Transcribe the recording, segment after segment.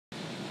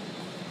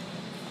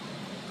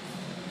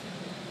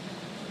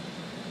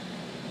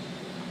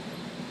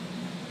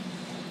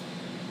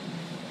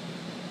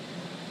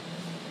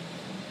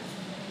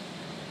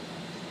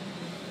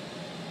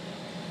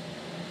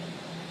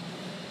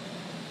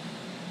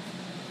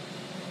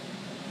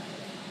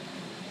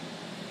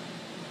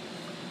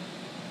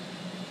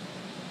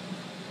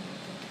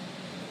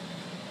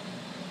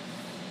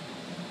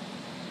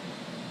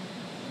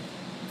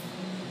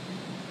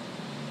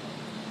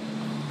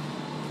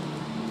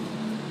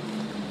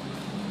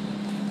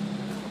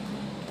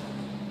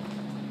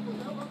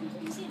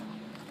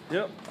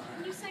Yep.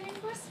 Can you sign in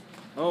for us?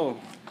 Oh,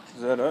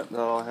 is that it? That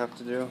all I have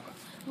to do?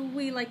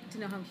 We like to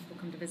know how people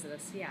come to visit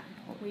us, yeah.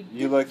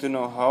 You like to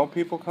know how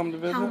people come to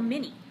visit? How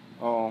many?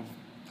 Oh,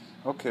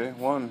 okay,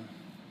 one.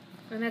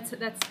 And that's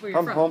where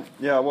you're from. Home.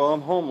 Yeah, well,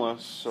 I'm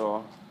homeless,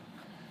 so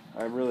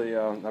I really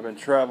I've been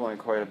traveling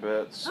quite a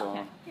bit, so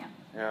okay, yeah.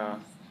 Yeah.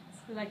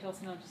 We like to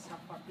also know just how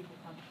far people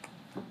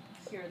come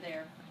here or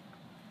there.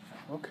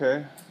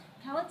 Okay.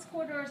 Cowlitz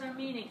Corridor is our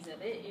main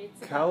exhibit.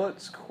 It's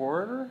Cowlitz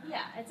Corridor?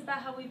 Yeah, it's about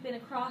how we've been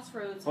at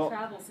Crossroads Well, and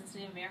traveled since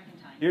Native American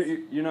times.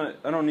 You know,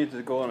 I don't need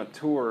to go on a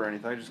tour or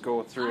anything. I just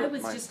go through it. I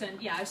was just gonna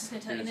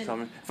tell you. Tell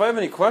me. If I have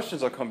any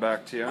questions, I'll come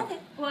back to you. Okay.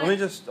 Well,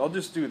 I'll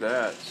just do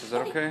that. Is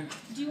that okay?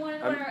 Do you want to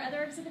know what our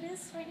other exhibit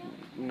is right now?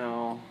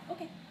 No.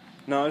 Okay.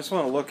 No, I just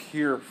want to look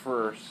here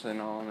first, you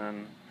know,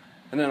 and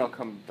then I'll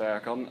come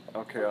back.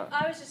 Okay.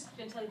 I was just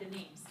gonna tell you the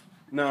names.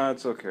 No,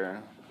 it's okay.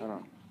 I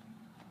don't.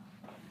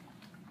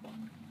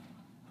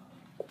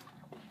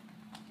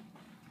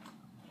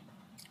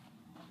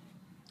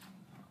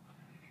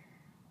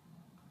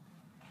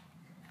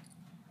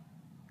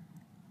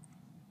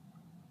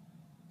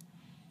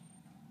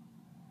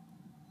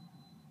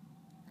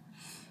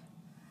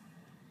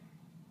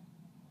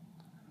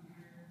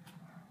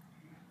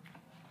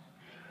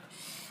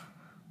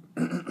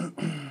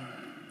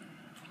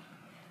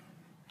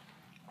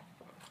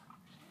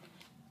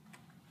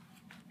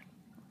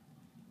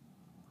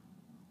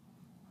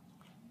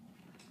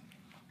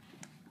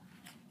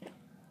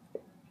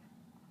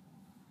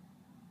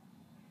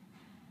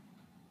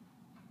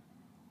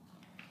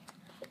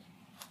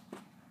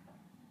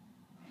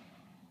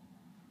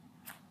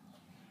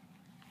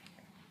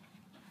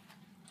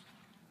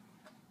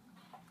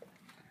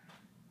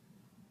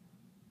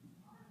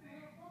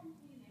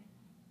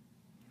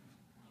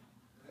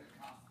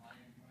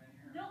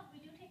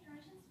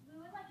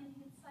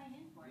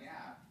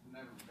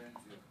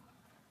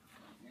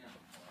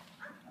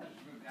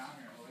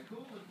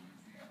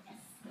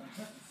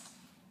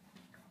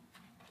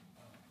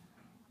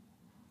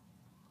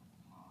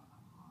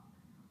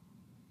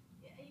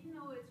 Even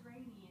though it's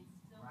rainy, it's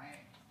still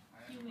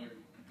humid.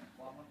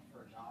 Well, I'm looking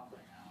for a job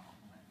right now. I'm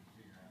trying to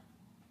figure out,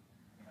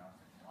 you know,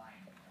 if it's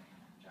flying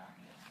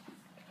jacket.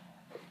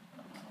 I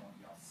don't want to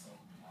be all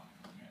soaked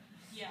walking in it.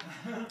 Yeah.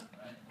 Right?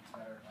 It's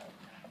better if I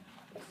can.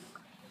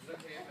 Is it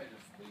okay if I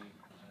just leave?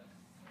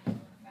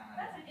 Nah.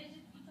 That's okay.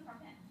 You took our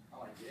pen.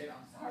 Oh, I did? I'm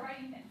Our sorry.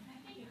 writing pen.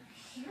 Thank you.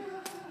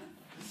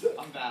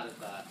 I'm bad at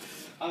that.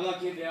 I'm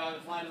lucky today. I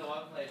was flying to the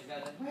one place. You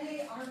guys are like,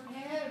 wait, our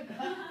pen.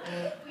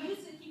 We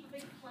used to keep a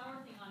big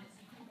flower thing on it so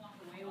you couldn't walk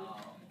away with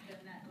it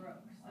because that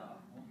broke. So.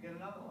 We'll get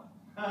another one.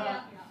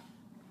 Yeah.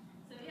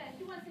 So yeah, if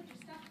you want to put your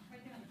stuff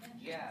right there on the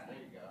bench. Yeah, there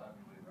you go. That'd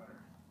be way better.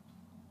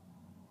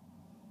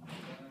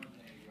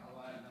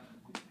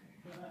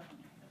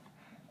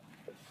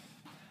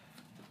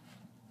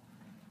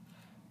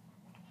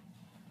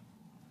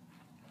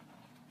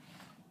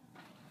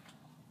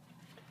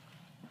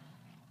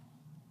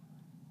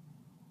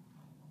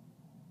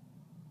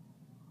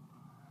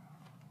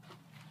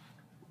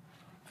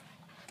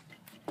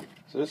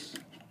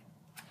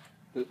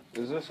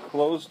 Is this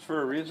closed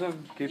for a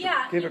reason? Keep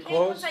it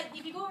closed?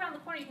 If you go around the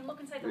corner, you can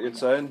look inside the window.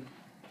 Inside?